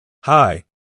Hi.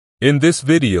 In this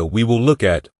video we will look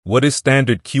at what is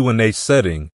standard QNH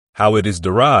setting, how it is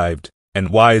derived, and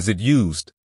why is it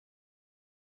used.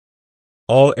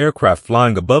 All aircraft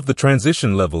flying above the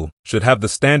transition level should have the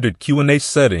standard QNH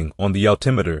setting on the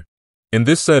altimeter. In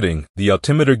this setting, the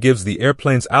altimeter gives the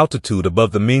airplane's altitude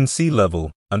above the mean sea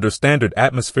level under standard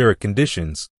atmospheric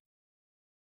conditions.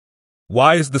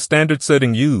 Why is the standard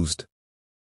setting used?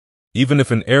 Even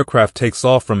if an aircraft takes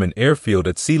off from an airfield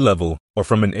at sea level or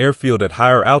from an airfield at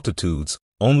higher altitudes,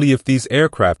 only if these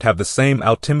aircraft have the same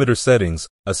altimeter settings,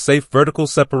 a safe vertical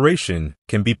separation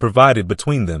can be provided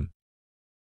between them.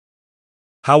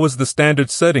 How is the standard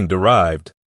setting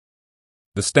derived?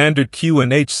 The standard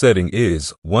QNH setting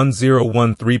is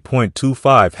 1013.25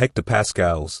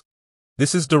 hectopascals.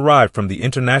 This is derived from the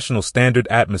International Standard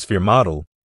Atmosphere Model.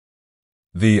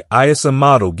 The ISA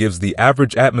model gives the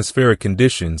average atmospheric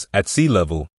conditions at sea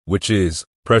level, which is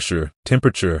pressure,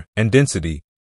 temperature, and density.